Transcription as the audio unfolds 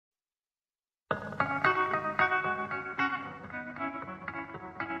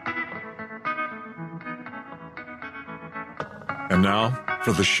And now,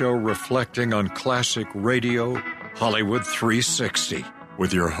 for the show reflecting on classic radio, Hollywood 360,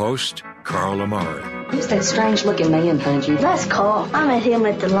 with your host, Carl Amari. Who's that strange-looking man, Bungie? That's Carl. I met him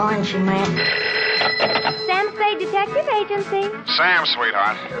at the laundromat. Sam Spade Detective Agency. Sam,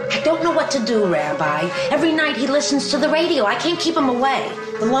 sweetheart. I don't know what to do, Rabbi. Every night he listens to the radio. I can't keep him away.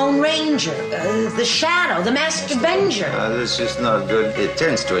 The Lone Ranger, the Shadow, the Master Avenger. This is not good. It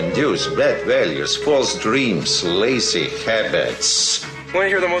tends to induce bad values, false dreams, lazy habits. Want to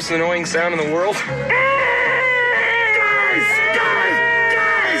hear the most annoying sound in the world? Guys!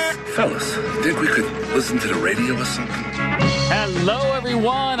 Fellas, think we could listen to the radio or something? Hello,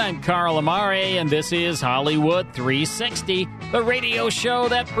 everyone. I'm Carl Amari, and this is Hollywood 360, the radio show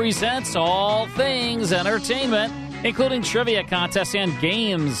that presents all things entertainment, including trivia contests and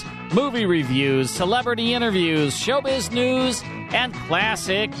games, movie reviews, celebrity interviews, showbiz news, and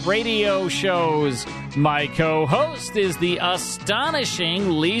classic radio shows. My co-host is the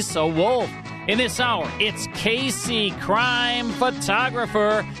astonishing Lisa Wolf. In this hour, it's Casey, crime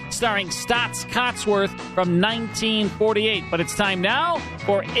photographer, starring Stotts Cotsworth from 1948. But it's time now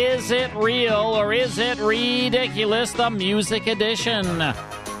for Is It Real or Is It Ridiculous, the music edition.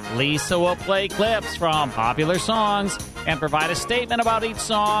 Lisa will play clips from popular songs and provide a statement about each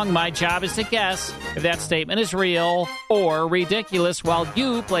song. My job is to guess if that statement is real or ridiculous while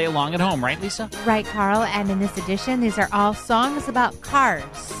you play along at home. Right, Lisa? Right, Carl. And in this edition, these are all songs about cars.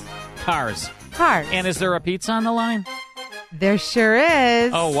 Cars. And is there a pizza on the line? There sure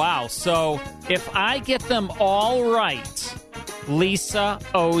is. Oh, wow. So if I get them all right, Lisa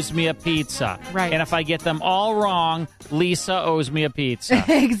owes me a pizza. Right. And if I get them all wrong, Lisa owes me a pizza.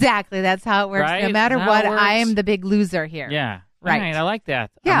 Exactly. That's how it works. Right? No matter what, I am the big loser here. Yeah. Right. I like that.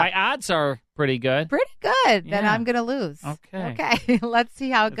 Yeah. My odds are pretty good. Pretty good. Yeah. Then I'm going to lose. Okay. Okay. Let's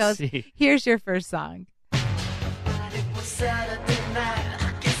see how it goes. See. Here's your first song.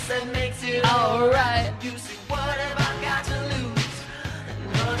 All right.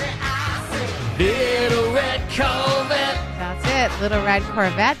 Little Red Corvette. That's it. Little Red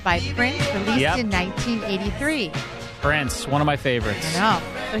Corvette by Prince, released in 1983. Prince, one of my favorites. I know.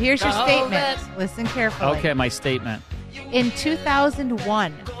 So here's your statement. Listen carefully. Okay, my statement. In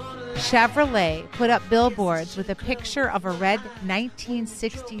 2001, Chevrolet put up billboards with a picture of a red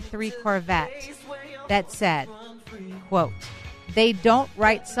 1963 Corvette that said, quote, "They don't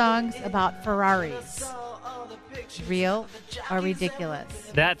write songs about Ferraris." Real or ridiculous?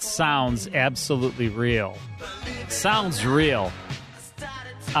 That sounds absolutely real. Sounds real.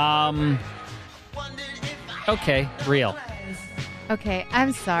 Okay, real. Okay,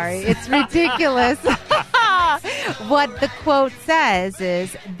 I'm sorry. It's ridiculous. What the quote says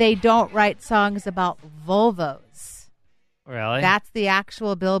is, they don't write songs about Volvos. Really? That's the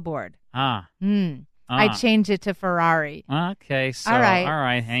actual billboard. I changed it to Ferrari. Okay, so, all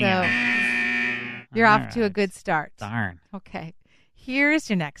right, hang on. You're off to a good start. Darn. Okay. Here's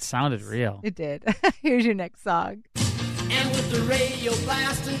your next song. Sounded real. It did. Here's your next song. And with the radio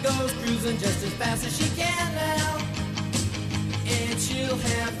blasting, goes cruising just as fast as she can now. And she'll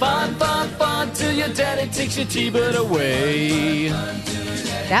have fun till your daddy takes your T-bird away.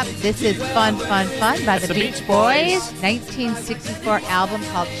 Yep, this is Fun by the Beach Boys. 1964 album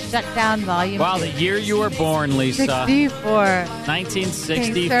called Shutdown Volume 2. Wow, the year you were born, Lisa. 64.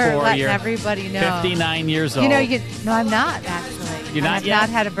 1964. Thanks for letting You're everybody know. 59 years old. No, I'm not, actually. You're not I've yet? not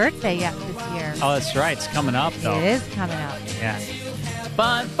had a birthday yet this year. Oh, that's right. It's coming up, though. It is coming up. Yeah.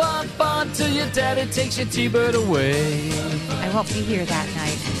 Fun till your daddy takes your T-bird away. I won't be here that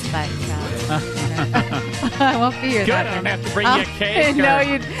night, but I won't be here Good, that I don't night. have to bring you a cake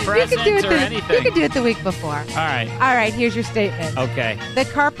or presents or anything. You can do it the week before. All right. All right, here's your statement. Okay. The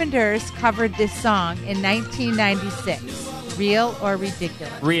Carpenters covered this song in 1996. Real or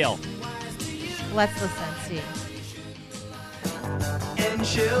ridiculous? Real. Let's listen and see. And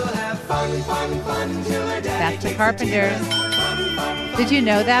she'll have fun till her daddy That's the takes Carpenters. her T-bird. Did you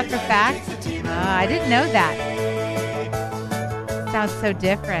know that for fact? I didn't know that. Sounds so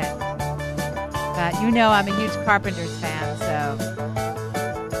different. But I'm a huge Carpenters fan, so.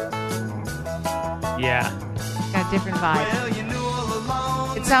 Yeah. Got a different vibe. Well, you knew all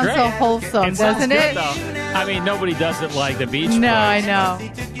along. It sounds so wholesome, doesn't good, it? Though. I mean, nobody does it like the Beach Boys. No, I know.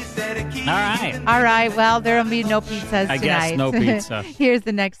 All right. All right, well, there'll be no pizzas I tonight. guess no pizza. Here's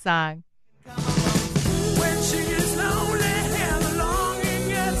the next song. When she is lonely and the longing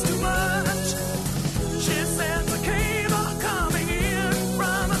gets too much, she says the cable coming in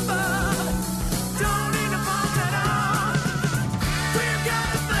from above. Don't need to pump it on. We've got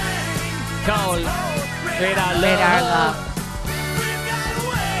a thing Called Radar Love. Radar Love. We've got a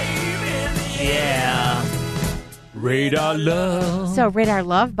wave in the Yeah. Radar Love. So, Radar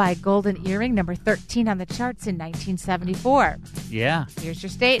Love by Golden Earring, number 13 on the charts in 1974. Yeah. Here's your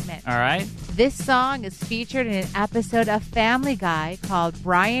statement. All right. This song is featured in an episode of Family Guy called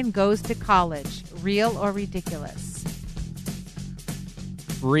Brian Goes to College, Real or Ridiculous?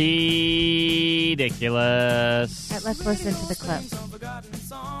 Ridiculous. All right, let's listen to the clip.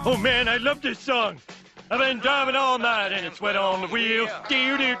 Oh, man, I love this song. I've been driving all night and it's wet on the wheel.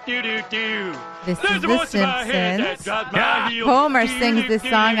 Do, do, do, do, do. This There's is a The voice in my head that Simpsons. drives my heel. Homer sings this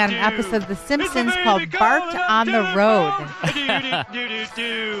song on an episode of The Simpsons called Bart on the Road.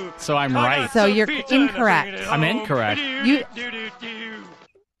 So I'm right. So you're incorrect. I'm incorrect. You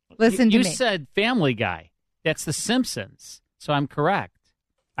listen to You me. said Family Guy. That's The Simpsons. So I'm correct.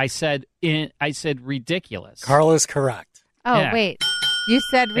 I said ridiculous. Carl is correct. Oh, Yeah. wait. You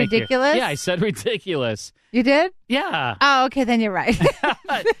said Thank you. ridiculous? Yeah, I said ridiculous. You did? Yeah. Oh, okay, then you're right.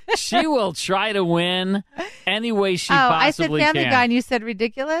 She will try to win any way she I said possibly Family can. Guy and you said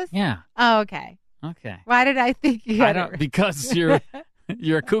ridiculous? Yeah. Oh, okay. Okay. Why did I think you I got don't it? because you're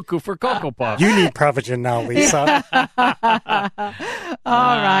a cuckoo for Cocoa Puffs. You need Prevagen now, Lisa. All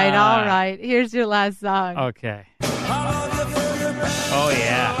right. Here's your last song. Okay. Oh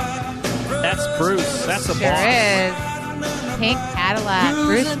yeah. That's Bruce. That's a Sure boss. is. Pink Cadillac,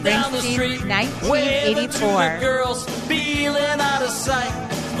 Bruce Springsteen, 1984. Girls feeling out of sight,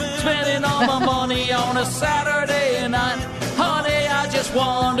 spending all my money on a Saturday night. Honey, I just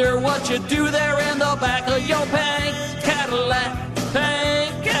wonder what you do there in the back of your pink Cadillac.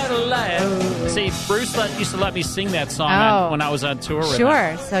 Pink Cadillac. See, Bruce used to let me sing that song Oh. when I was on tour with him.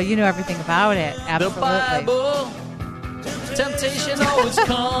 Sure, so you know everything about it. Absolutely. The Bible, temptation always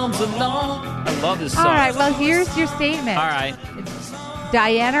comes along. I love this song. All right, well, here's your statement. All right.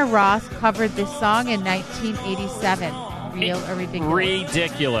 Diana Ross covered this song in 1987. Real or ridiculous?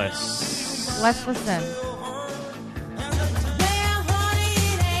 Ridiculous. Let's listen.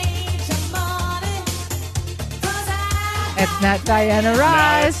 That's not Diana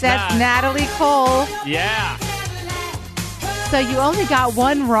Ross. it's That's not. Natalie Cole. Yeah. So you only got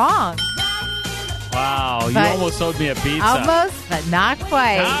one wrong. Wow. You But- almost owed me a pizza. Almost, but not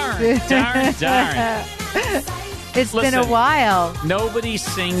quite. Darn. It's been a Listen. while. Nobody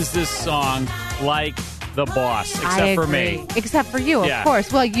sings this song like the boss, except I for agree. me. Except for you, Yeah. of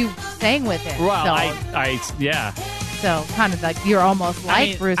course. Well, you sang with it. Well, so, yeah. so kind of like you're almost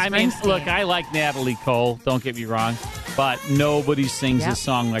like Bruce Springsteen. Look, I like Natalie Cole. Don't get me wrong, but nobody sings Yep. this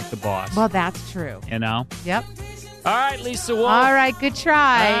song like the boss. Well, that's true. You know. Yep. All right, Lisa Wolf. All right, good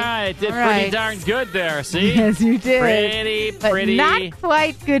try. All right, did All pretty right. darn good there. See? Yes, you did. But Pretty. not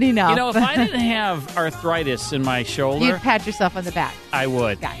quite good enough. You know, if I didn't have arthritis in my shoulder, You'd pat yourself on the back. I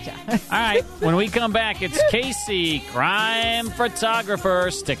would. Gotcha. All right, when we come back, it's Casey, crime photographer.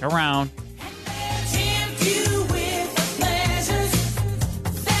 Stick around.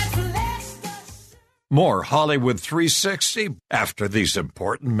 More Hollywood 360 after these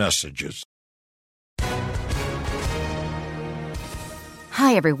important messages.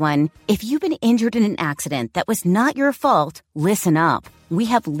 Hi, everyone. If you've been injured in an accident that was not your fault, listen up. We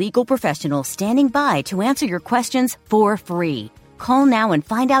have legal professionals standing by to answer your questions for free. Call now and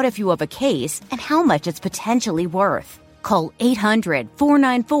find out if you have a case and how much it's potentially worth. Call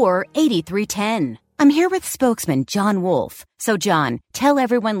 800-494-8310. I'm here with spokesman John Wolf. So, John, tell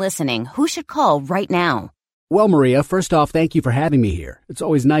everyone listening who should call right now. Well, Maria, first off, thank you for having me here. It's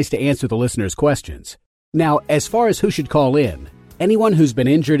always nice to answer the listeners' questions. Now, as far as who should call in, anyone who's been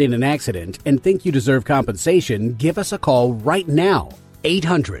injured in an accident and think you deserve compensation, give us a call right now.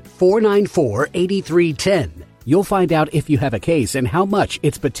 800-494-8310. You'll find out if you have a case and how much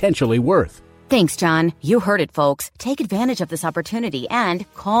it's potentially worth. Thanks, John. You heard it, folks. Take advantage of this opportunity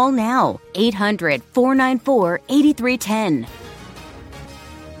and call now. 800-494-8310.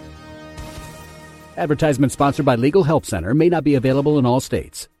 Advertisement sponsored by Legal Help Center, may not be available in all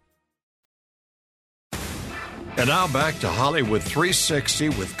states. And now back to Hollywood 360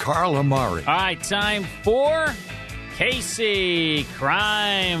 with Carl Amari. All right, time for Casey,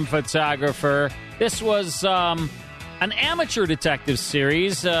 crime photographer. This was an amateur detective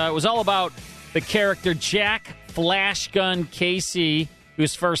series. It was all about the character Jack Flashgun Casey, who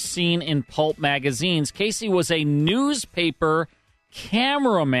was first seen in pulp magazines. Casey was a newspaper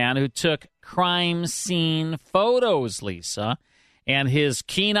cameraman who took crime scene photos, Lisa. And his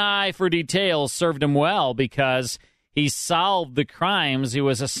keen eye for details served him well because he solved the crimes he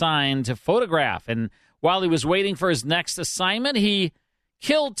was assigned to photograph. And while he was waiting for his next assignment, he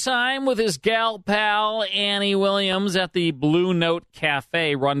killed time with his gal pal Annie Williams at the Blue Note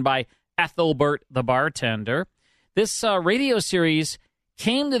Cafe run by Ethelbert the bartender. This radio series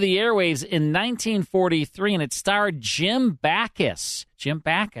came to the airwaves in 1943, and it starred Jim Backus.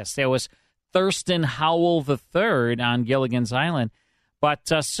 There was Thurston Howell III on Gilligan's Island.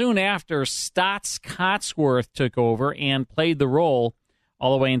 But soon after, Stotts Cotsworth took over and played the role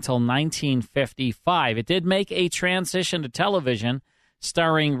all the way until 1955. It did make a transition to television,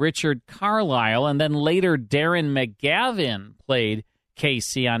 starring Richard Carlisle, and then later Darren McGavin played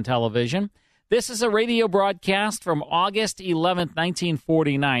Casey on television. This is a radio broadcast from August 11th,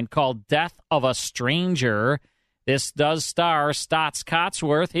 1949, called Death of a Stranger. This does star Stotts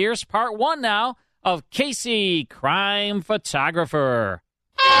Cotsworth. Here's part one now of Casey, Crime Photographer.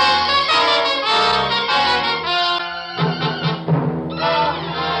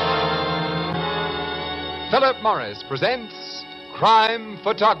 Philip Morris presents Crime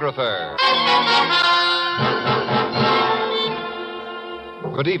Photographer.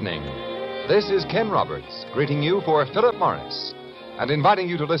 Good evening. This is Ken Roberts greeting you for Philip Morris and inviting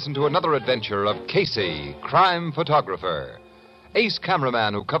you to listen to another adventure of Casey, Crime Photographer, ace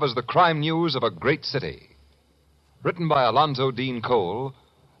cameraman who covers the crime news of a great city. Written by Alonzo Dean Cole,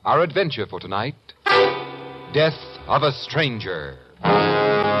 our adventure for tonight, Death of a Stranger.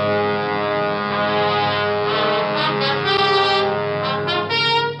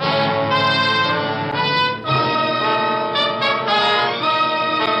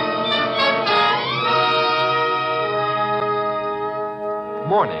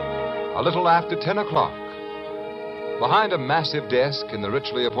 Morning, a little after 10 o'clock. Behind a massive desk in the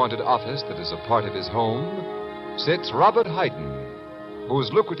richly appointed office that is a part of his home sits Robert Hayden,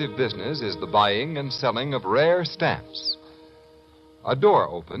 whose lucrative business is the buying and selling of rare stamps. A door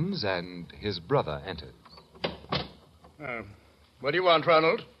opens and his brother enters. What do you want,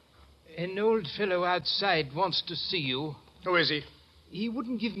 Ronald? An old fellow outside wants to see you. Who is he? He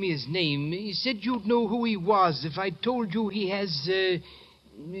wouldn't give me his name. He said you'd know who he was if I told you he has,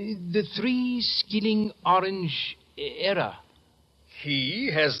 the 3 Skilling Orange Error. He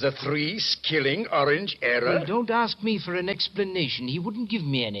has the 3 Skilling Orange Error? Well, don't ask me for an explanation. He wouldn't give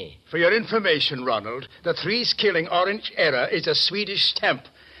me any. For your information, Ronald, the 3 Skilling Orange Error is a Swedish stamp.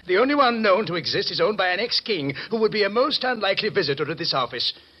 The only one known to exist is owned by an ex-king who would be a most unlikely visitor to this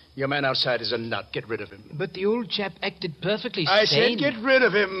office. Your man outside is a nut. Get rid of him. But the old chap acted perfectly I sane. said get rid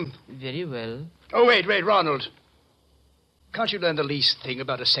of him. Very well. Oh, wait, Ronald. Can't you learn the least thing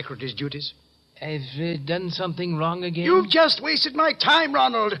about a secretary's duties? I've done something wrong again? You've just wasted my time,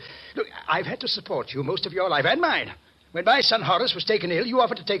 Ronald. Look, I've had to support you most of your life, and mine. When my son Horace was taken ill, you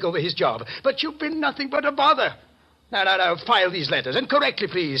offered to take over his job. But you've been nothing but a bother. Now, file these letters, and correctly,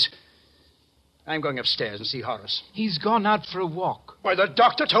 please. I'm going upstairs and see Horace. He's gone out for a walk. Why, the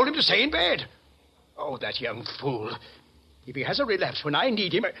doctor told him to stay in bed. Oh, that young fool. If he has a relapse when I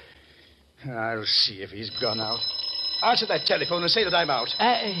need him, I'll see if he's gone out. Answer that telephone and say that I'm out.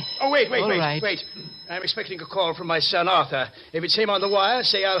 Wait. Wait. I'm expecting a call from my son, Arthur. If it's him on the wire,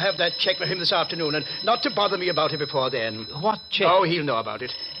 say I'll have that check for him this afternoon, and not to bother me about it before then. What check? Oh, he'll know about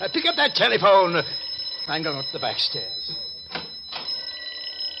it. Pick up that telephone. I'm going up the back stairs.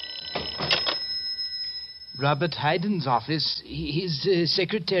 Robert Hayden's office. His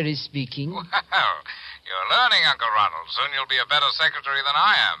secretary speaking. Well, you're learning, Uncle Ronald. Soon you'll be a better secretary than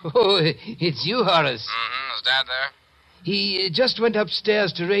I am. Oh, it's you, Horace. Mm-hmm. Is Dad there? He just went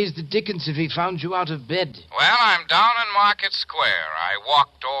upstairs to raise the dickens if he found you out of bed. Well, I'm down in Market Square. I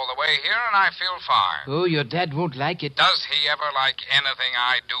walked all the way here, and I feel fine. Oh, your dad won't like it. Does he ever like anything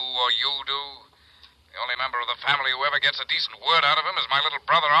I do or you do? The only member of the family who ever gets a decent word out of him is my little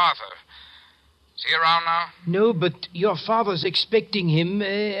brother, Arthur. Is he around now? No, but your father's expecting him,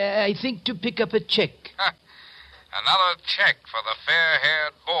 I think, to pick up a check. Another check for the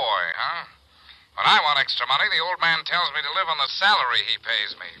fair-haired boy, huh? When I want extra money, the old man tells me to live on the salary he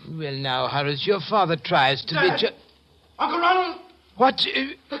pays me. Well, now, Horace, your father tries to be... Uncle Ronald! What?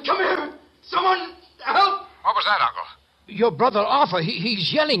 Come here! Someone help! What was that, Uncle? Your brother, Arthur,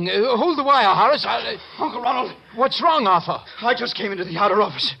 he's yelling. Hold the wire, Horace. Uncle Ronald! What's wrong, Arthur? I just came into the outer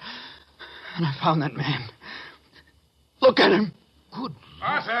office, and I found that man. Look at him. Good.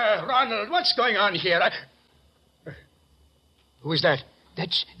 Arthur, Ronald, what's going on here? Who is that?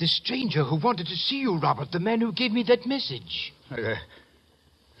 That's the stranger who wanted to see you, Robert, the man who gave me that message.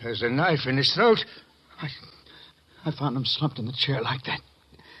 There's a knife in his throat. I found him slumped in the chair like that.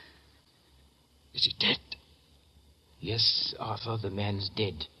 Is he dead? Yes, Arthur, the man's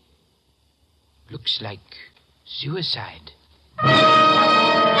dead. Looks like suicide.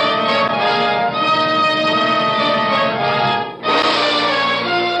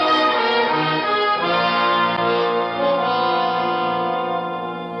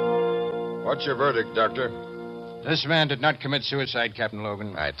 What's your verdict, Doctor? This man did not commit suicide, Captain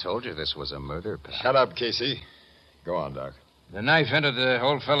Logan. I told you this was a murder, pal. Shut up, Casey. Go on, Doc. The knife entered the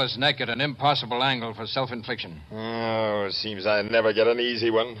old fellow's neck at an impossible angle for self-infliction. Oh, it seems I never get an easy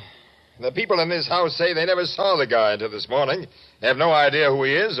one. The people in this house say they never saw the guy until this morning. They have no idea who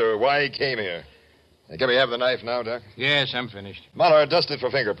he is or why he came here. Can we have the knife now, Doc? Yes, I'm finished. Muller, dust it for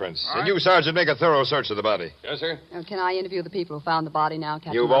fingerprints. And you, Sergeant, make a thorough search of the body. Yes, sir. Can I interview the people who found the body now,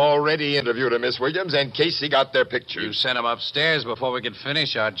 Captain? You've already interviewed him, Miss Williams, and Casey got their pictures. You sent him upstairs before we could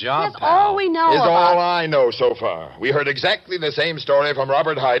finish our job, That's pal. all we know Is about... all I know so far. We heard exactly the same story from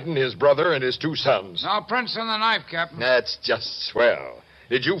Robert Hayden, his brother, and his 2 sons. No prints on the knife, Captain. That's just swell.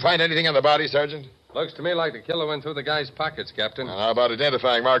 Did you find anything on the body, Sergeant? Looks to me like the killer went through the guy's pockets, Captain. And how about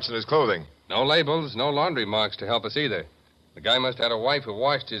identifying marks in his clothing? No labels, no laundry marks to help us either. The guy must have had a wife who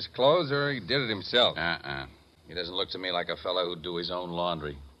washed his clothes, or he did it himself. He doesn't look to me like a fellow who'd do his own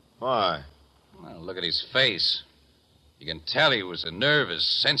laundry. Why? Well, look at his face. You can tell he was a nervous,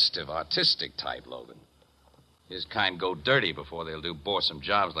 sensitive, artistic type, Logan. His kind go dirty before they'll do boresome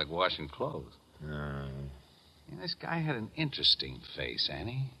jobs like washing clothes. Yeah, this guy had an interesting face,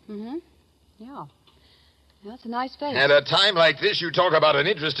 Annie. Mm-hmm. Yeah. That's a nice face. At a time like this, you talk about an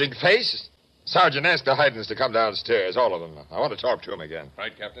interesting face? Sergeant, ask the Haydens to come downstairs, all of them. I want to talk to him again.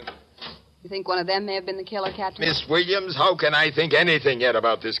 Right, Captain. You think one of them may have been the killer, Captain? Miss Williams, how can I think anything yet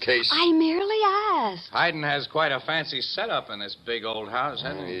about this case? I merely asked. Hayden has quite a fancy setup in this big old house,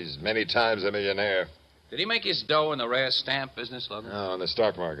 hasn't he? He's many times a millionaire. Did he make his dough in the rare stamp business, Logan? No, in the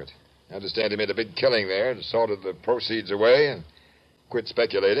stock market. I understand he made a big killing there and sorted the proceeds away and quit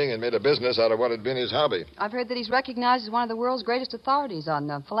speculating and made a business out of what had been his hobby. I've heard that he's recognized as one of the world's greatest authorities on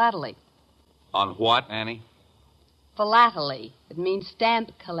philately. On what, Annie? Philately. It means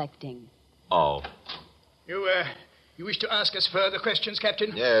stamp collecting. Oh. You wish to ask us further questions,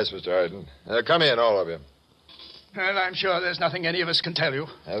 Captain? Yes, Mr. Hayden. Come in, all of you. Well, I'm sure there's nothing any of us can tell you.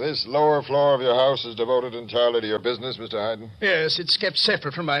 This lower floor of your house is devoted entirely to your business, Mr. Hayden? Yes, it's kept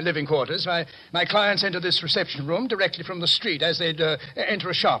separate from my living quarters. My clients enter this reception room directly from the street as they'd enter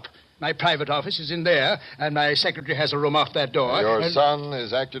a shop. My private office is in there, and my secretary has a room off that door. Your son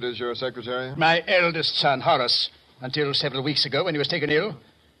is acted as your secretary? My eldest son, Horace, until several weeks ago when he was taken ill.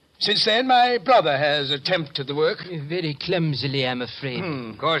 Since then, my brother has attempted the work. Very clumsily, I'm afraid.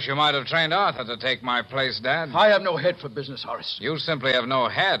 Of course, you might have trained Arthur to take my place, Dad. I have no head for business, Horace. You simply have no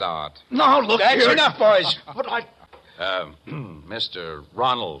head, Art. No, look, that's enough, boys. Mr.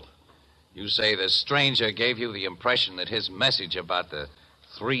 Ronald, you say the stranger gave you the impression that his message about the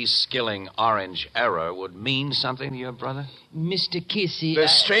 3-skilling orange error would mean something to your brother? Mr. Casey... The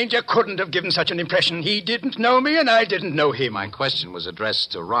stranger couldn't have given such an impression. He didn't know me, and I didn't know him. My question was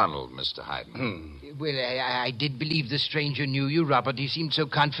addressed to Ronald, Mr. Hayden. Well, I did believe the stranger knew you, Robert. He seemed so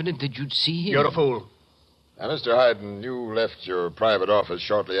confident that you'd see him. You're a fool. Now, Mr. Hayden, you left your private office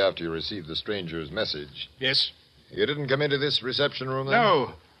shortly after you received the stranger's message. Yes. You didn't come into this reception room then?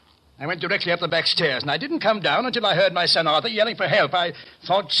 No. I went directly up the back stairs, and I didn't come down until I heard my son Arthur yelling for help. I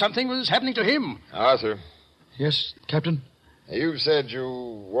thought something was happening to him. Arthur. Yes, Captain? You said you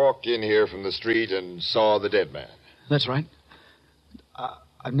walked in here from the street and saw the dead man. That's right.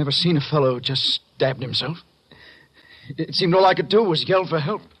 I've never seen a fellow just stabbed himself. It seemed all I could do was yell for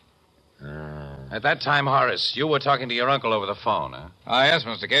help. At that time, Horace, you were talking to your uncle over the phone, huh? Yes,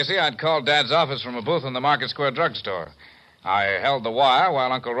 Mr. Casey. I'd called Dad's office from a booth in the Market Square drugstore. I held the wire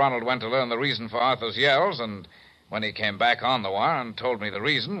while Uncle Ronald went to learn the reason for Arthur's yells, and when he came back on the wire and told me the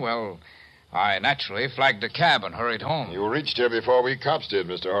reason, well, I naturally flagged a cab and hurried home. You reached here before we cops did,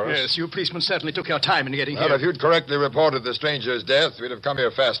 Mr. Horace. Yes, you policemen certainly took your time in getting Well, here. if you'd correctly reported the stranger's death, we'd have come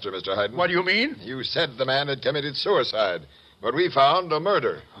here faster, Mr. Hayden. What do you mean? You said the man had committed suicide, but we found a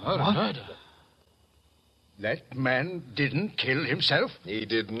murder. Murder? That man didn't kill himself? He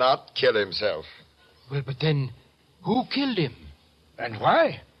did not kill himself. Well, but then, who killed him? And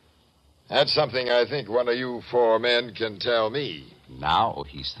why? That's something I think one of you 4 men can tell me. Now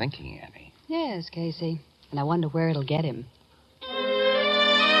he's thinking, Annie. Yes, Casey. And I wonder where it'll get him.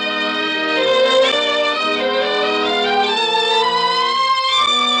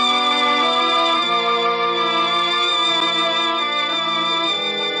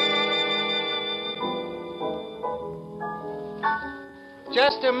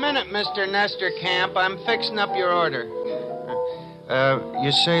 Just a minute, Mr. Nestor Camp. I'm fixing up your order.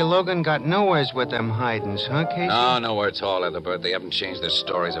 You say Logan got nowheres with them Haydens, huh, Casey? No, nowhere at all, Ethelbert. They haven't changed their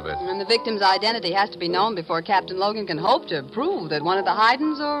stories a bit. And the victim's identity has to be known before Captain Logan can hope to prove that one of the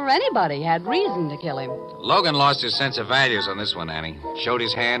Haydens or anybody had reason to kill him. Logan lost his sense of values on this one, Annie. Showed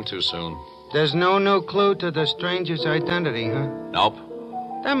his hand too soon. There's no clue to the stranger's identity, huh? Nope.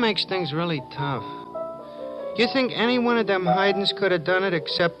 That makes things really tough. Do you think any one of them Haydns could have done it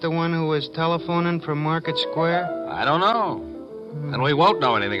except the one who was telephoning from Market Square? I don't know. And we won't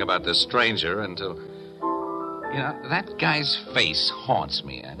know anything about this stranger until... You know, that guy's face haunts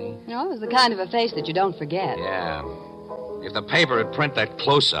me, Annie. You know, it was the kind of a face that you don't forget. Yeah. If the paper had print that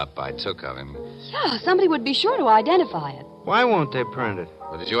close-up I took of him... Yeah, somebody would be sure to identify it. Why won't they print it?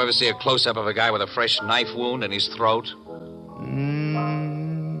 Well, did you ever see a close-up of a guy with a fresh knife wound in his throat?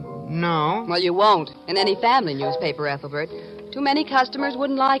 No. Well, you won't. In any family newspaper, Ethelbert. Too many customers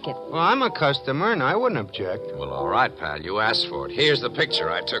wouldn't like it. Well, I'm a customer, and I wouldn't object. Well, all right, pal. You asked for it. Here's the picture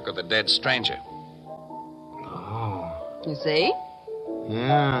I took of the dead stranger. You see?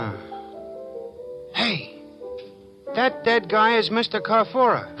 Yeah. Hey, that dead guy is Mr.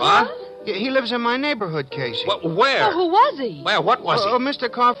 Carfora. What? He lives in my neighborhood, Casey. Where? Oh, who was he? Where? What was he? Mr.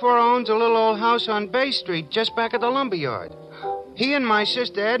 Carfora owns a little old house on Bay Street, just back of the lumberyard. He and my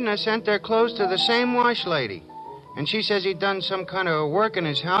sister Edna sent their clothes to the same wash lady. And she says he'd done some kind of work in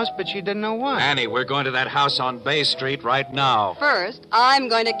his house, but she didn't know what. Annie, we're going to that house on Bay Street right now. First, I'm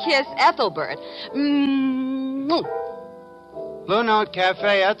going to kiss Ethelbert. Blue Note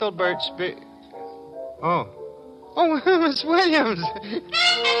Cafe, Ethelbert Oh, Miss Williams.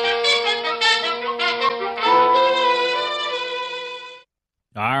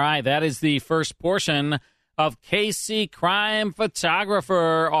 All right, that is the first portion of Casey Crime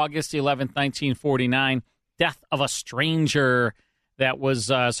Photographer, August 11th, 1949. Death of a Stranger. That was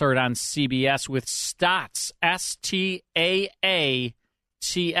heard on CBS with Stotts, S-T-A-A-T-S,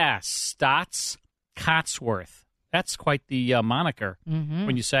 Stotts Cotsworth. That's quite the moniker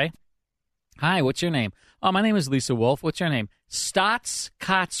when you say, "Hi, what's your name?" "Oh, my name is Lisa Wolf. What's your name?" Stotts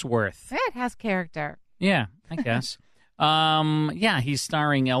Cotsworth. It has character. Yeah, I guess. He's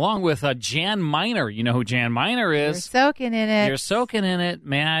starring along with Jan Miner. You know who Jan Miner is. You're soaking in it. You're soaking in it.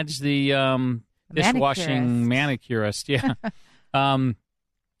 Madge, the dishwashing manicurist. Yeah.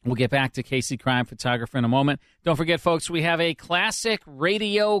 We'll get back to Casey Crime Photographer in a moment. Don't forget, folks, we have a Classic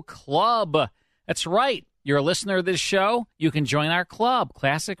Radio Club. That's right. You're a listener of this show. You can join our club,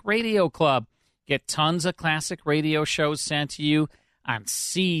 Classic Radio Club. Get tons of classic radio shows sent to you on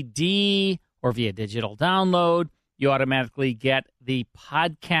CD or via digital download. You automatically get the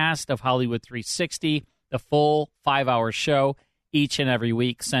podcast of Hollywood 360, the full 5-hour show each and every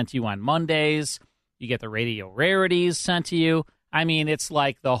week sent to you on Mondays. You get the radio rarities sent to you. I mean, it's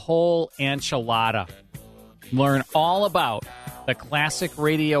like the whole enchilada. Learn all about the Classic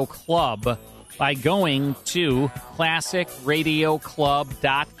Radio Club by going to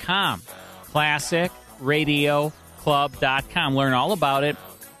ClassicRadioClub.com. ClassicRadioClub.com. Learn all about it.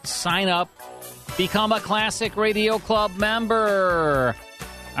 Sign up. Become a Classic Radio Club member.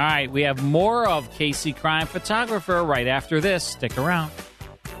 All right, we have more of Casey Crime Photographer right after this. Stick around.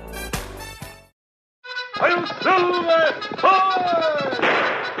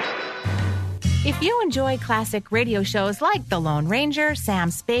 If you enjoy classic radio shows like The Lone Ranger,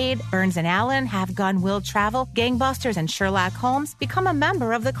 Sam Spade, Burns and Allen, Have Gun Will Travel, Gangbusters, and Sherlock Holmes, become a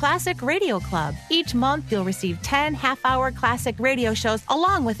member of the Classic Radio Club. Each month, you'll receive 10 half-hour classic radio shows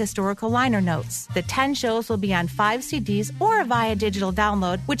along with historical liner notes. The 10 shows will be on 5 CDs or via digital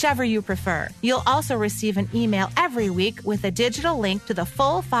download, whichever you prefer. You'll also receive an email every week with a digital link to the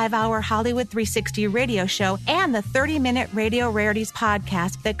full 5-hour Hollywood 360 radio show and the 30-minute Radio Rarities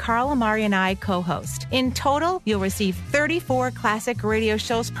podcast that Carl Amari and I co-host. In total, you'll receive 34 classic radio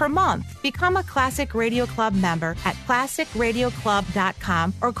shows per month. Become a Classic Radio Club member at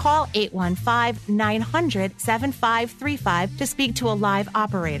ClassicRadioClub.com or call 815-900-7535 to speak to a live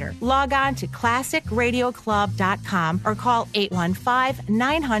operator. Log on to ClassicRadioClub.com or call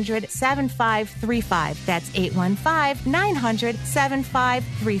 815-900-7535. That's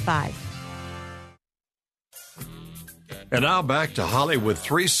 815-900-7535. And now back to Hollywood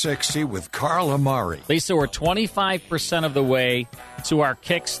 360 with Carl Amari. Lisa, we're 25% of the way to our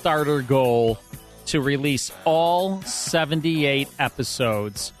Kickstarter goal to release all 78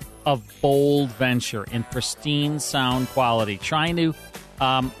 episodes of Bold Venture in pristine sound quality. Trying to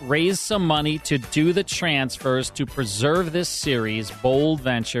raise some money to do the transfers to preserve this series, Bold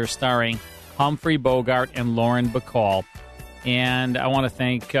Venture, starring Humphrey Bogart and Lauren Bacall. And I want to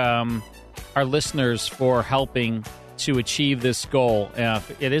thank our listeners for helping to achieve this goal.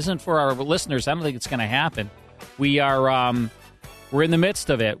 If it isn't for our listeners, I don't think it's going to happen. We are we're in the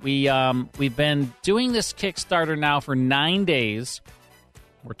midst of it. We've been doing this Kickstarter now for 9 days.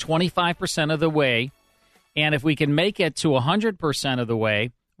 We're 25% of the way, and if we can make it to 100% of the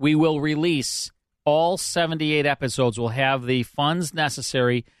way, we will release all 78 episodes. We'll have the funds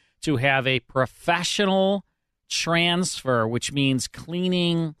necessary to have a professional transfer, which means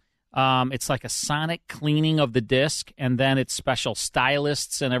cleaning It's like a sonic cleaning of the disc, and then it's special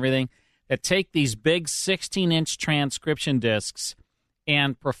stylists and everything that take these big 16-inch transcription discs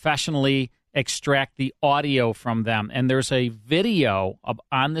and professionally extract the audio from them. And there's a video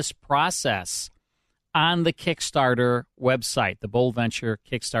on this process on the Kickstarter website, the Bold Venture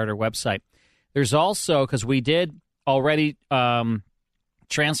Kickstarter website. There's also, because we did already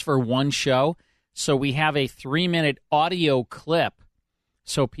transfer one show, so we have a 3-minute audio clip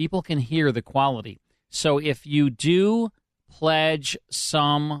so people can hear the quality. So if you do pledge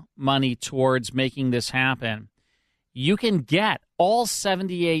some money towards making this happen, you can get all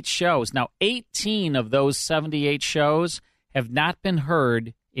 78 shows. Now, 18 of those 78 shows have not been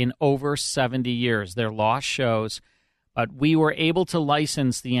heard in over 70 years. They're lost shows, but we were able to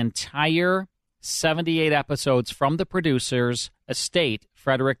license the entire 78 episodes from the producer's estate,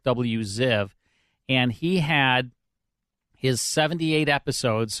 Frederick W. Ziv, and he had his 78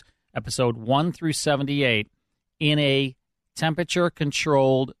 episodes, episode 1 through 78, in a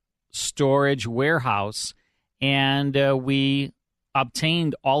temperature-controlled storage warehouse, and we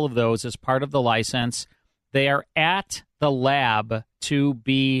obtained all of those as part of the license. They are at the lab to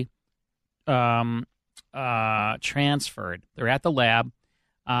be transferred. They're at the lab,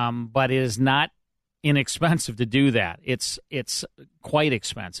 but it is not inexpensive to do that. It's quite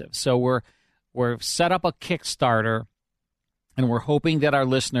expensive. So we're set up a Kickstarter, and we're hoping that our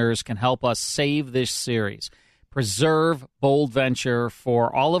listeners can help us save this series, preserve Bold Venture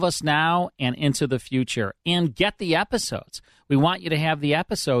for all of us now and into the future, and get the episodes. We want you to have the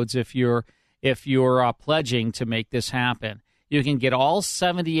episodes if you're pledging to make this happen. You can get all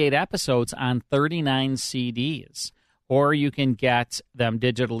 78 episodes on 39 CDs, or you can get them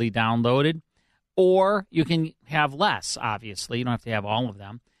digitally downloaded, or you can have less, obviously. You don't have to have all of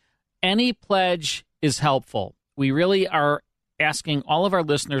them. Any pledge is helpful. We really are asking all of our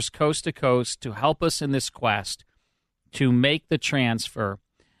listeners coast to coast to help us in this quest to make the transfer.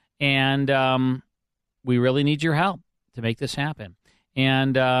 And we really need your help to make this happen.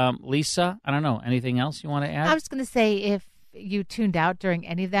 And Lisa, I don't know, anything else you want to add? I was going to say, if you tuned out during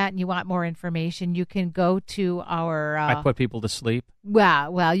any of that and you want more information, you can go to our... I put people to sleep.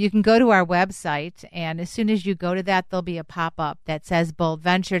 Well, you can go to our website, and as soon as you go to that, there'll be a pop-up that says Bold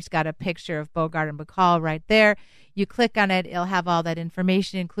Venture. It's got a picture of Bogart and Bacall right there. You click on it, it'll have all that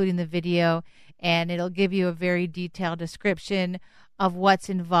information, including the video, and it'll give you a very detailed description of what's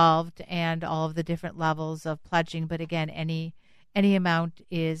involved and all of the different levels of pledging. But again, any amount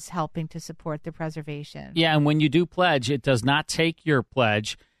is helping to support the preservation. Yeah, and when you do pledge, it does not take your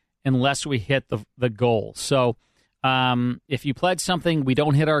pledge unless we hit the goal. So if you pledge something, we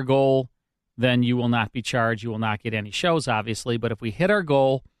don't hit our goal, then you will not be charged. You will not get any shows, obviously. But if we hit our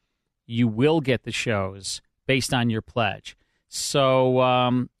goal, you will get the shows based on your pledge.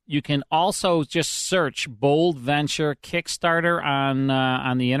 So you can also just search Bold Venture Kickstarter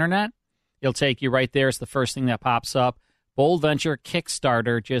on the internet. It'll take you right there. It's the first thing that pops up. Bold Venture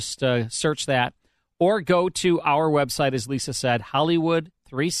Kickstarter. Just search that. Or go to our website, as Lisa said,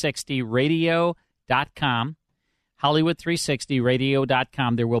 Hollywood360radio.com.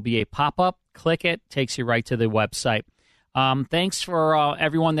 Hollywood360radio.com. There will be a pop-up. Click it. Takes you right to the website. Thanks for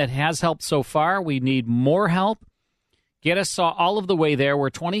everyone that has helped so far. We need more help. Get us all of the way there.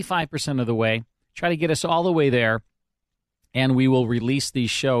 We're 25% of the way. Try to get us all the way there, and we will release these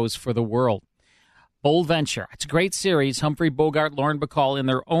shows for the world. Bold Venture. It's a great series. Humphrey Bogart, Lauren Bacall in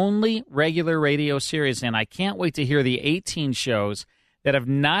their only regular radio series, and I can't wait to hear the 18 shows that have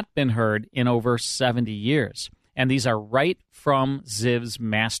not been heard in over 70 years. And these are right from Ziv's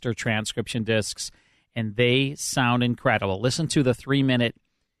master transcription discs, and they sound incredible. Listen to the 3-minute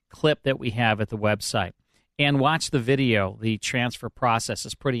clip that we have at the website, and watch the video. The transfer process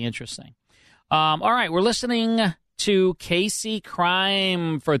is pretty interesting. All right, we're listening to Casey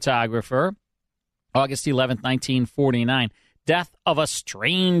Crime Photographer, August 11th, 1949, Death of a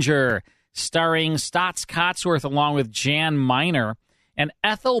Stranger, starring Stotts Cotsworth along with Jan Miner. And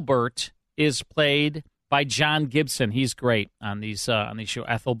Ethelbert is played by John Gibson. He's great on these shows.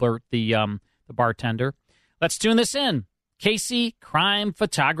 Ethelbert, the bartender. Let's tune this in. Casey Crime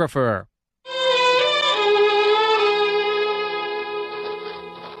Photographer.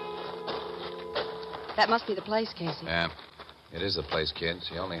 That must be the place, Casey. Yeah, it is the place, kid. It's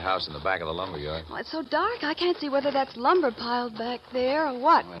the only house in the back of the lumber yard. Well, it's so dark, I can't see whether that's lumber piled back there or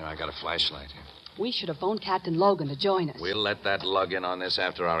what. Wait, I got a flashlight here. We should have phoned Captain Logan to join us. We'll let that lug in on this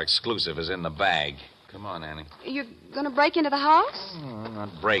after our exclusive is in the bag. Come on, Annie. You're going to break into the house?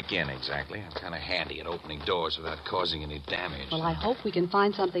 Not break in, exactly. I'm kind of handy at opening doors without causing any damage. Well, I hope we can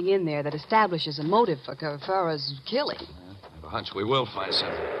find something in there that establishes a motive for Farrah's killing. I have a hunch we will find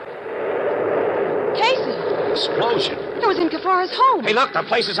something. Casey, Explosion. it was in Kafora's home. Hey, look, the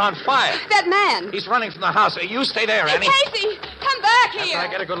place is on fire. That man. He's running from the house. You stay there, Annie. Casey, come back here. After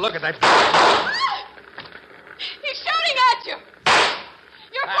I get a good look at that. He's shooting at you.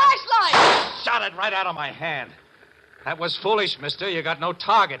 Your flashlight. Shot it right out of my hand. That was foolish, mister. You got no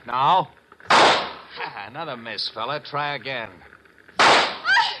target now. Another miss, fella. Try again.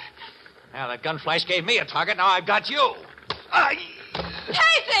 Now, that gun flash gave me a target. Now I've got you.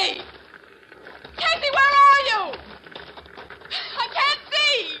 Casey! Casey, where are you? I can't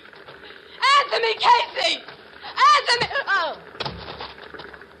see. Answer me, Casey. Answer me. Oh.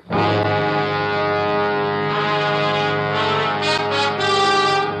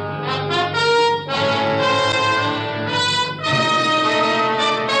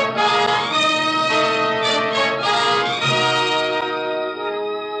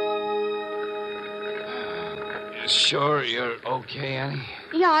 Sure you're okay, Annie?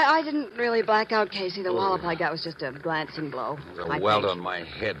 Yeah, I didn't really black out, Casey. The wallop I got was just a glancing blow. There's a welt on my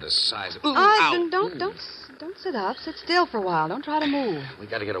head the size of... Don't sit up. Sit still for a while. Don't try to move. We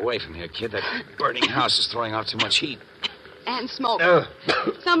got to get away from here, kid. That burning house is throwing off too much heat. And smoke.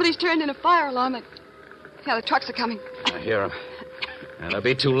 Somebody's turned in a fire alarm. Yeah, the trucks are coming. I hear them. And it'll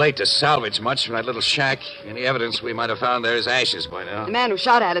be too late to salvage much from that little shack. Any evidence we might have found there is ashes by now. The man who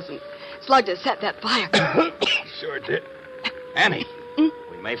shot at us and slugged us set that fire. Sure did. Annie,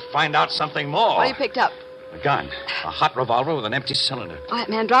 we may find out something more. What you picked up? A gun. A hot revolver with an empty cylinder. Oh, that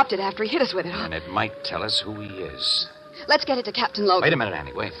man dropped it after he hit us with it. And it might tell us who he is. Let's get it to Captain Logan. Wait a minute,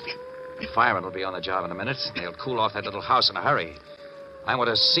 Annie. Wait. The firemen will be on the job in a minute. They'll cool off that little house in a hurry. I want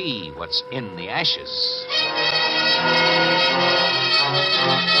to see what's in the ashes.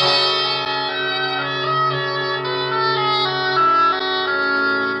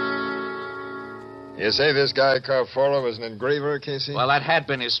 You say this guy Carfora was an engraver, Casey? Well, that had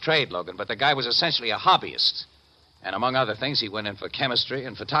been his trade, Logan, but the guy was essentially a hobbyist. And among other things, he went in for chemistry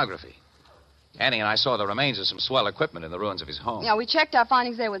and photography. Annie and I saw the remains of some swell equipment in the ruins of his home. Yeah, we checked our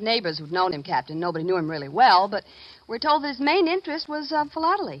findings there with neighbors who'd known him, Captain. Nobody knew him really well, but we're told that his main interest was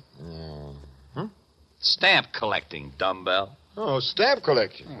philately. Stamp collecting, dumbbell. Oh, stamp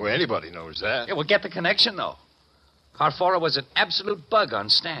collecting. Well, anybody knows that. Yeah, well, get the connection, though. Carfora was an absolute bug on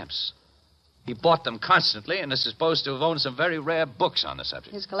stamps. He bought them constantly and is supposed to have owned some very rare books on the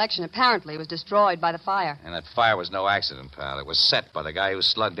subject. His collection apparently was destroyed by the fire. And that fire was no accident, pal. It was set by the guy who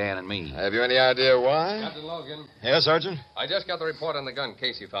slugged Ann and me. Have you any idea why? Captain Logan. Yes, Sergeant? I just got the report on the gun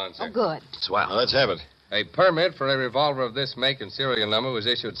Casey found, sir. Oh, good. Swell. Well, let's have it. A permit for a revolver of this make and serial number was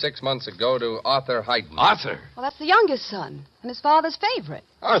issued 6 months ago to Arthur Hayden. Arthur? Well, that's the youngest son and his father's favorite.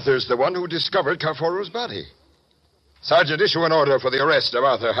 Arthur's the one who discovered Carfora's body. Sergeant, issue an order for the arrest of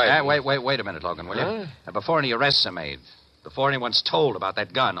Arthur Hayden. Wait a minute, Logan, will you? Before any arrests are made, before anyone's told about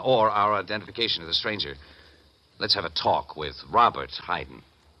that gun or our identification of the stranger, let's have a talk with Robert Hayden.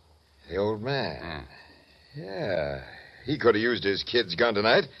 The old man. Yeah. He could have used his kid's gun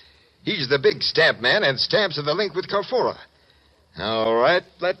tonight. He's the big stamp man, and stamps are the link with Carfora. All right,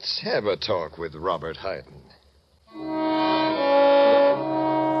 let's have a talk with Robert Hayden.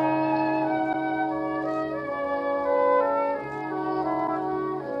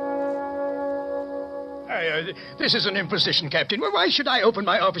 This is an imposition, Captain. Well, why should I open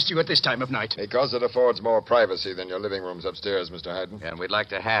my office to you at this time of night? Because it affords more privacy than your living rooms upstairs, Mr. Hayden. And we'd like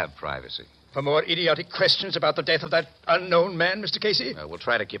to have privacy. For more idiotic questions about the death of that unknown man, Mr. Casey? We'll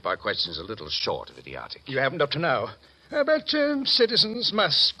try to keep our questions a little short of idiotic. You haven't up to now. But citizens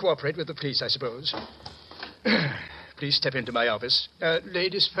must cooperate with the police, I suppose. Please step into my office.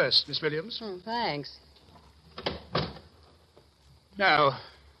 Ladies first, Miss Williams. Thanks. Now,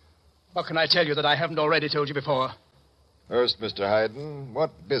 what can I tell you that I haven't already told you before? First, Mr. Hayden,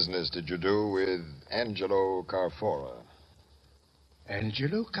 what business did you do with Angelo Carfora?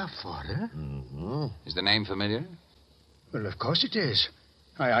 Angelo Carfora? Mm-hmm. Is the name familiar? Well, of course it is.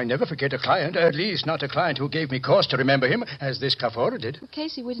 I never forget a client, at least not a client who gave me cause to remember him, as this Carfora did. Well,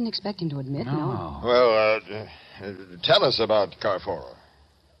 Casey, we didn't expect him to admit, no. Well, tell us about Carfora.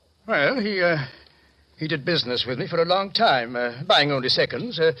 Well, he did business with me for a long time, buying only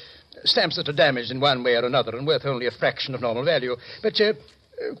seconds, stamps that are damaged in one way or another and worth only a fraction of normal value. But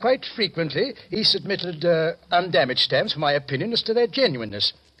quite frequently, he submitted undamaged stamps for my opinion as to their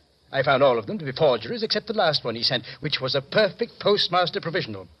genuineness. I found all of them to be forgeries, except the last one he sent, which was a perfect postmaster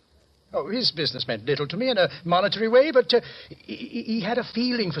provisional. Oh, his business meant little to me in a monetary way, but he had a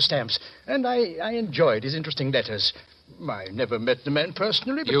feeling for stamps, and I enjoyed his interesting letters. I never met the man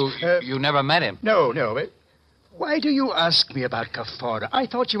personally, but... You never met him? No. Why do you ask me about Carfora? I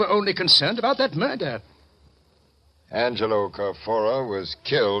thought you were only concerned about that murder. Angelo Carfora was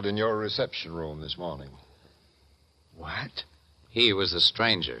killed in your reception room this morning. What? He was the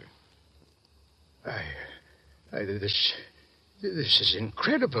stranger. This is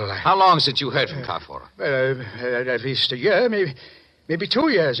incredible. How long since you heard from Carfora? At least a year, maybe 2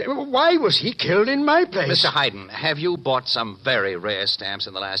 years. Why was he killed in my place? Mr. Hayden, have you bought some very rare stamps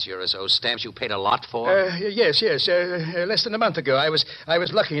in the last year or so? Stamps you paid a lot for? Yes. Less than a month ago, I was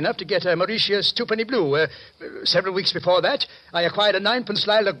lucky enough to get a Mauritius twopenny blue. Several weeks before that, I acquired a 9-pence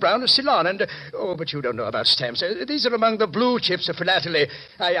lilac brown of Ceylon. And but you don't know about stamps. These are among the blue chips of philately.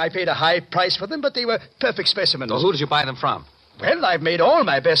 I paid a high price for them, but they were perfect specimens. Well, who did you buy them from? Well, I've made all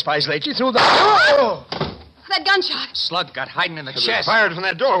my best buys lately through the. Oh! That gunshot. Slug got Hayden in the It was chest. fired from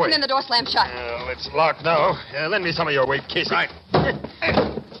that doorway. And then the door slammed shut. Well, it's locked now. Lend me some of your weight, Casey. Right.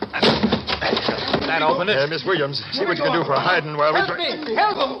 That opened it. Miss Williams, see what you can do for Hayden while we... Help me!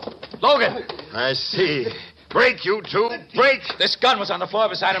 Help him! Logan! I see. Break, you two. Break! This gun was on the floor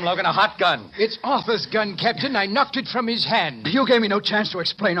beside him, Logan. A hot gun. It's Arthur's gun, Captain. I knocked it from his hand. You gave me no chance to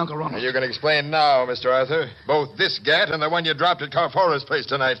explain, Uncle Ronald. You can explain now, Mr. Arthur. Both this gat and the one you dropped at Carfora's place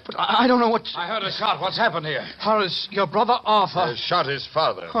tonight. But I don't know what... I heard a shot. What's happened here? Horace, your brother Arthur. Shot his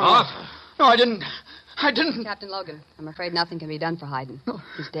father. Arthur? No, I didn't. Captain Logan, I'm afraid nothing can be done for Hayden.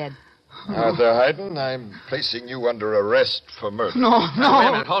 He's dead. Arthur Hayden, I'm placing you under arrest for murder. No. Wait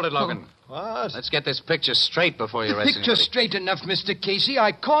a minute. Hold it, Logan. What? Let's get this picture straight before you arrest Picture straight enough, Mr. Casey.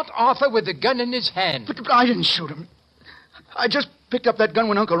 I caught Arthur with the gun in his hand. But I didn't shoot him. I just picked up that gun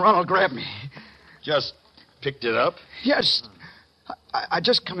when Uncle Ronald grabbed me. Just picked it up? Yes. I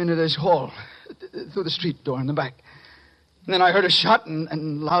just come into this hall through the street door in the back. And then I heard a shot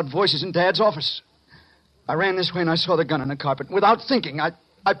and loud voices in Dad's office. I ran this way and I saw the gun on the carpet. Without thinking, I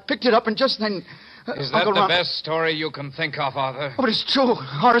picked it up and just then... Is that the best story you can think of, Arthur? Oh, but it's true.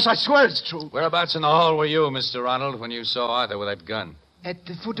 Horace, I swear it's true. Whereabouts in the hall were you, Mr. Ronald, when you saw Arthur with that gun? At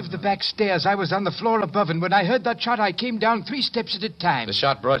the foot of the back stairs. I was on the floor above, and when I heard that shot, I came down 3 steps at a time. The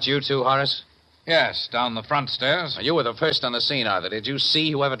shot brought you too, Horace? Yes, down the front stairs. You were the first on the scene, Arthur. Did you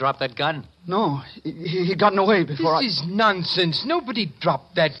see whoever dropped that gun? No. He'd gotten away before This is nonsense. Nobody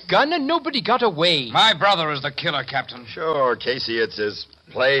dropped that gun, and nobody got away. My brother is the killer, Captain. Sure, Casey, it's as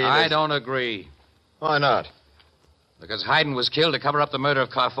plain I as... don't agree. Why not? Because Hayden was killed to cover up the murder of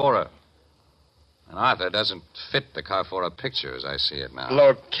Carfora. And Arthur doesn't fit the Carfora picture as I see it now.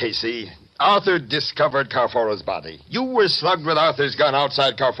 Look, Casey, Arthur discovered Carfora's body. You were slugged with Arthur's gun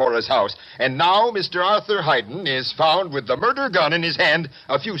outside Carfora's house. And now Mr. Arthur Hayden is found with the murder gun in his hand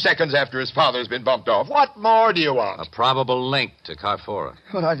a few seconds after his father's been bumped off. What more do you want? A probable link to Carfora.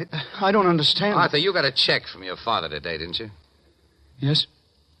 But I don't understand. Arthur, you got a check from your father today, didn't you? Yes?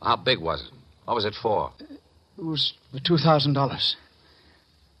 How big was it? What was it for? It was for $2,000.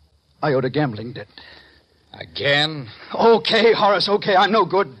 I owed a gambling debt. Again? Okay, Horace, okay, I'm no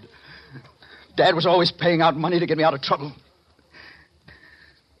good. Dad was always paying out money to get me out of trouble.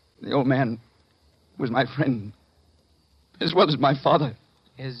 The old man was my friend, as well as my father.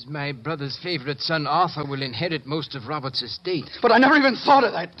 As my brother's favorite son, Arthur, will inherit most of Robert's estate. But I never even thought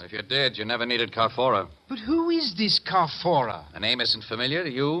of that. If you did, you never needed Carfora. But who is this Carfora? A name isn't familiar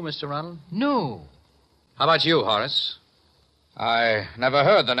to you, Mr. Ronald? No. How about you, Horace? I never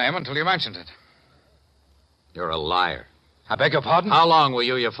heard the name until you mentioned it. You're a liar. I beg your pardon? How long were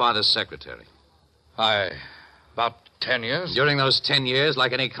you your father's secretary? About 10 years. During those 10 years,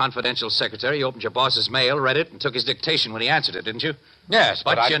 like any confidential secretary, you opened your boss's mail, read it, and took his dictation when he answered it, didn't you? Yes,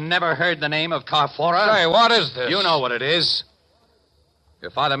 But I... you never heard the name of Carfora? Say, what is this? You know what it is.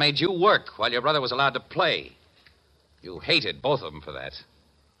 Your father made you work while your brother was allowed to play. You hated both of them for that.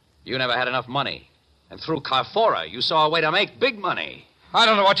 You never had enough money. And through Carfora, you saw a way to make big money. I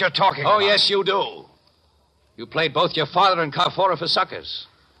don't know what you're talking about. Oh, yes, you do. You played both your father and Carfora for suckers.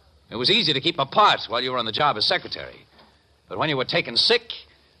 It was easy to keep them apart while you were on the job as secretary. But when you were taken sick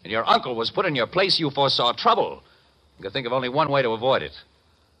and your uncle was put in your place, you foresaw trouble. You could think of only one way to avoid it.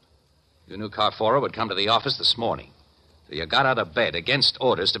 You knew Carfora would come to the office this morning. So you got out of bed against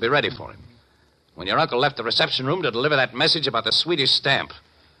orders to be ready for him. When your uncle left the reception room to deliver that message about the Swedish stamp,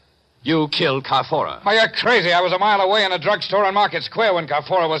 you killed Carfora. Oh, you're crazy. I was a mile away in a drugstore on Market Square when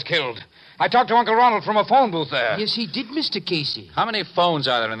Carfora was killed. I talked to Uncle Ronald from a phone booth there. Yes, he did, Mr. Casey. How many phones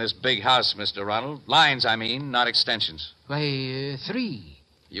are there in this big house, Mr. Ronald? Lines, I mean, not extensions. Why, 3.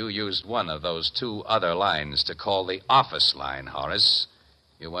 You used one of those 2 other lines to call the office line, Horace.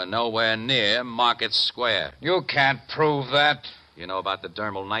 You were nowhere near Market Square. You can't prove that. You know about the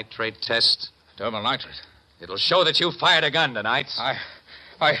dermal nitrate test? Dermal nitrate? It'll show that you fired a gun tonight.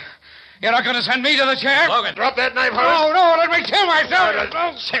 You're not going to send me to the chair? Logan, drop that knife, Horace. No, let me kill myself.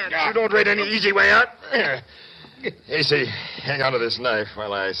 You don't rate any easy way out. Casey, hang on to this knife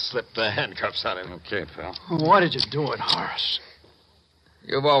while I slip the handcuffs on him. Okay, pal. What did you do at Horace?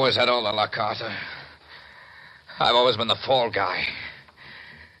 You've always had all the luck, Arthur. I've always been the fall guy.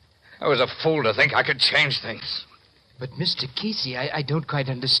 I was a fool to think I could change things. But, Mr. Casey, I don't quite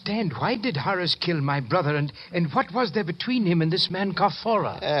understand. Why did Horace kill my brother, and what was there between him and this man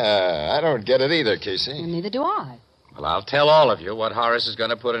Carfora? Yeah, I don't get it either, Casey. Neither do I. Well, I'll tell all of you what Horace is going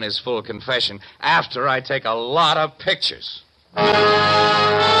to put in his full confession after I take a lot of pictures.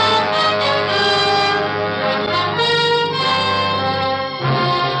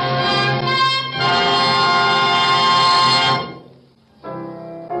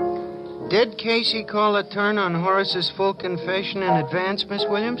 Did Casey call a turn on Horace's full confession in advance, Miss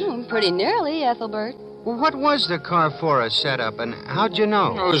Williams? Pretty nearly, Ethelbert. Well, what was the Carfora setup, and how'd you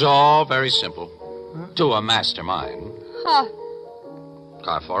know? It was all very simple. To a mastermind. Huh.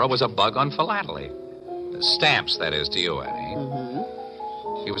 Carfora was a bug on philately. Stamps, that is, to you, Annie.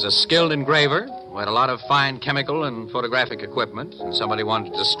 Mm-hmm. He was a skilled engraver who had a lot of fine chemical and photographic equipment, and somebody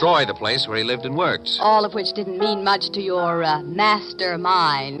wanted to destroy the place where he lived and worked. All of which didn't mean much to your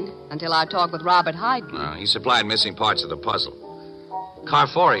mastermind until our talk with Robert Hayden. He supplied missing parts of the puzzle.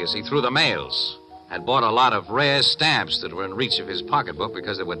 Carfora, as he threw the mails, had bought a lot of rare stamps that were in reach of his pocketbook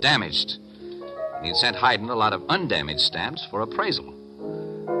because they were damaged. He had sent Hayden a lot of undamaged stamps for appraisal.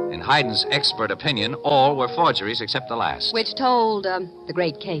 In Hayden's expert opinion, all were forgeries except the last. Which told the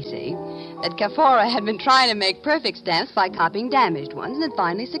great Casey that Carfora had been trying to make perfect stamps by copying damaged ones and had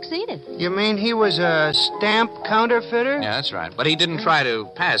finally succeeded. You mean he was a stamp counterfeiter? Yeah, that's right. But he didn't try to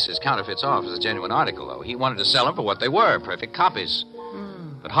pass his counterfeits off as a genuine article, though. He wanted to sell them for what they were, perfect copies.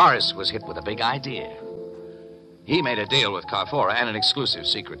 But Horace was hit with a big idea. He made a deal with Carfora, and an exclusive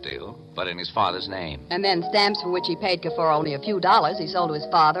secret deal, but in his father's name. And then stamps for which he paid Carfora only a few dollars he sold to his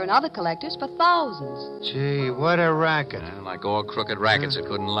father and other collectors for thousands. Gee, what a racket. And like all crooked rackets, it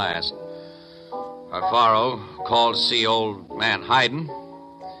couldn't last. Carfaro called to see old man Hayden,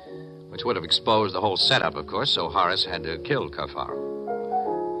 which would have exposed the whole setup, of course, so Horace had to kill Carfaro.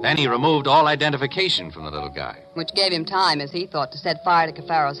 Then he removed all identification from the little guy. Which gave him time, as he thought, to set fire to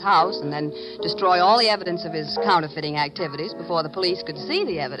Carfaro's house and then destroy all the evidence of his counterfeiting activities before the police could see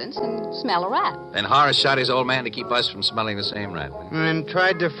the evidence and smell a rat. Then Horace shot his old man to keep us from smelling the same rat. And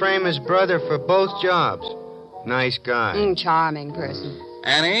tried to frame his brother for both jobs. Nice guy. Charming person.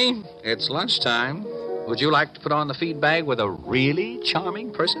 Annie, it's lunchtime. Would you like to put on the feed bag with a really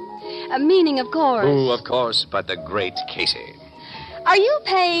charming person? Meaning, of course. Oh, of course, but the great Casey. Are you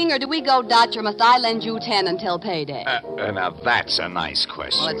paying, or do we go Dutch, or must I lend you 10 until payday? Now, that's a nice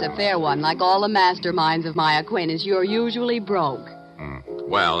question. Well, it's a fair one. Like all the masterminds of my acquaintance, you're usually broke.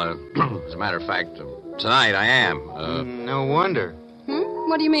 Well, as a matter of fact, tonight I am. No wonder.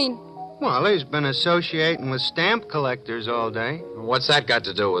 What do you mean? Well, he's been associating with stamp collectors all day. What's that got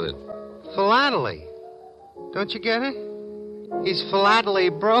to do with it? Philately. Don't you get it? He's philately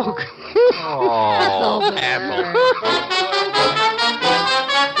broke. Oh, Apple.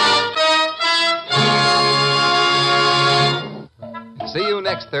 See you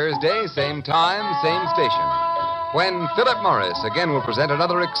next Thursday, same time, same station, when Philip Morris again will present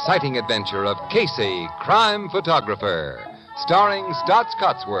another exciting adventure of Casey, crime photographer, starring Stotts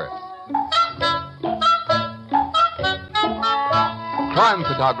Cotsworth. Crime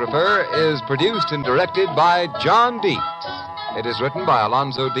Photographer is produced and directed by John Dietz. It is written by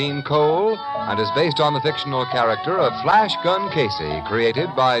Alonzo Dean Cole and is based on the fictional character of Flash Gun Casey,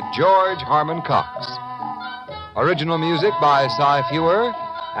 created by George Harmon Cox. Original music by Cy Fewer,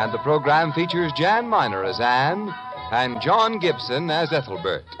 and the program features Jan Miner as Anne and John Gibson as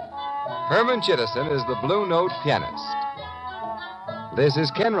Ethelbert. Herman Chittison is the Blue Note pianist. This is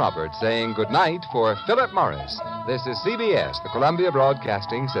Ken Roberts saying good night for Philip Morris. This is CBS, the Columbia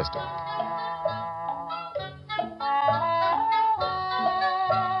Broadcasting System.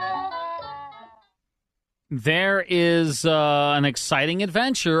 There is an exciting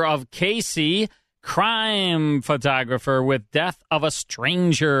adventure of Casey, crime photographer, with Death of a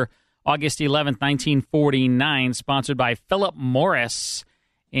Stranger, August 11th, 1949, sponsored by Philip Morris,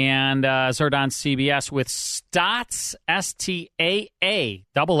 and is heard on CBS with Stotts, S-T-A-A-A-T-S.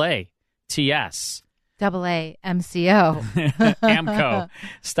 A-M-C-O. Amco.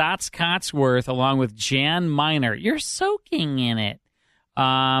 Stotts Cotsworth, along with Jan Miner. You're soaking in it.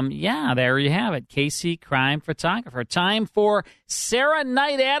 Yeah, there you have it. Casey, crime photographer. Time for Sarah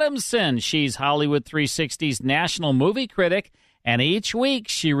Knight Adamson. She's Hollywood 360's national movie critic, and each week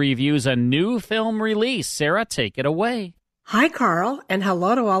she reviews a new film release. Sarah, take it away. Hi, Carl, and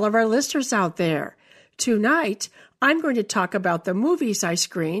hello to all of our listeners out there. Tonight, I'm going to talk about the movies I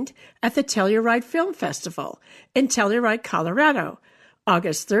screened at the Telluride Film Festival in Telluride, Colorado,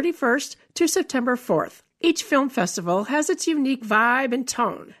 August 31st to September 4th. Each film festival has its unique vibe and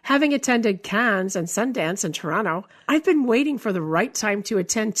tone. Having attended Cannes and Sundance in Toronto, I've been waiting for the right time to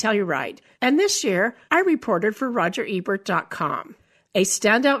attend Telluride, and this year I reported for RogerEbert.com. A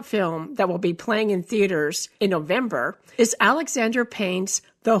standout film that will be playing in theaters in November is Alexander Payne's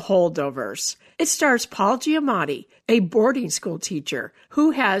The Holdovers. It stars Paul Giamatti, a boarding school teacher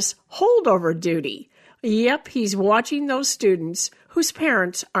who has holdover duty. Yep, he's watching those students whose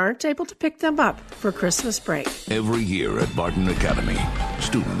parents aren't able to pick them up for Christmas break. Every year at Barton Academy,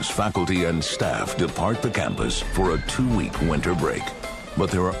 students, faculty, and staff depart the campus for a 2-week winter break. But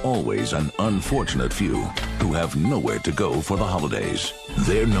there are always an unfortunate few who have nowhere to go for the holidays.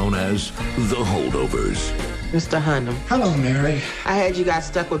 They're known as the Holdovers. Mr. Hunnam. Hello, Mary. I had you guys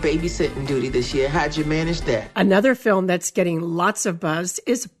stuck with babysitting duty this year. How'd you manage that? Another film that's getting lots of buzz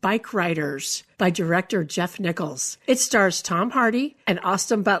is Bike Riders by director Jeff Nichols. It stars Tom Hardy and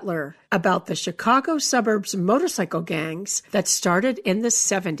Austin Butler about the Chicago suburbs motorcycle gangs that started in the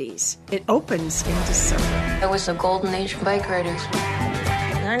 70s. It opens in December. It was the golden age of bike riders.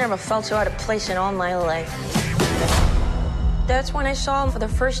 And I never felt so out of place in all my life. That's when I saw him for the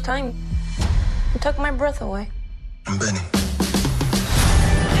first time. It took my breath away. I'm Benny.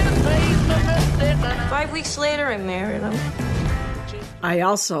 5 weeks later, I married him. I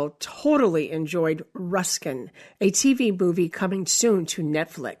also totally enjoyed Ruskin, a TV movie coming soon to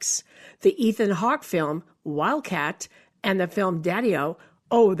Netflix. The Ethan Hawke film, Wildcat, and the film Daddy-O,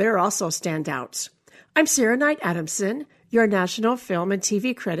 they're also standouts. I'm Sarah Knight Adamson, your national film and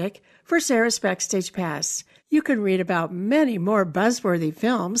TV critic for Sarah's Backstage Pass. You can read about many more buzzworthy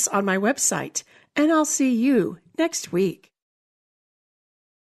films on my website, and I'll see you next week.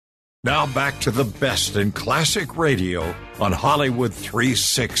 Now back to the best in classic radio on Hollywood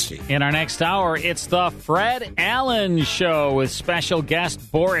 360. In our next hour, it's the Fred Allen Show with special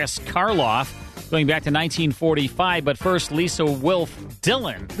guest Boris Karloff, going back to 1945. But first, Lisa Wolf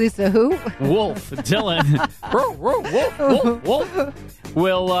Dillon. Lisa who? Wolf Dillon. Wolf.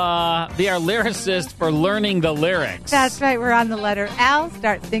 Will be our lyricist for learning the lyrics. That's right. We're on the letter L.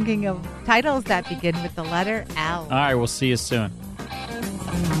 Start thinking of titles that begin with the letter L. All right. We'll see you soon.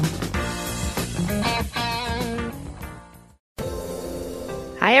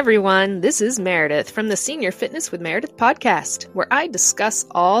 Hi, everyone. This is Meredith from the Senior Fitness with Meredith podcast, where I discuss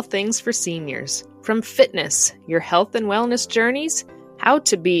all things for seniors. From fitness, your health and wellness journeys, how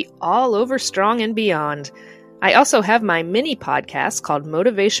to be all over strong and beyond. I also have my mini podcast called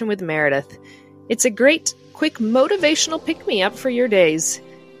Motivation with Meredith. It's a great, quick motivational pick-me-up for your days.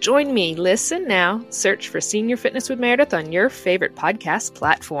 Join me. Listen now. Search for Senior Fitness with Meredith on your favorite podcast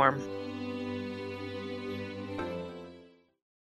platform.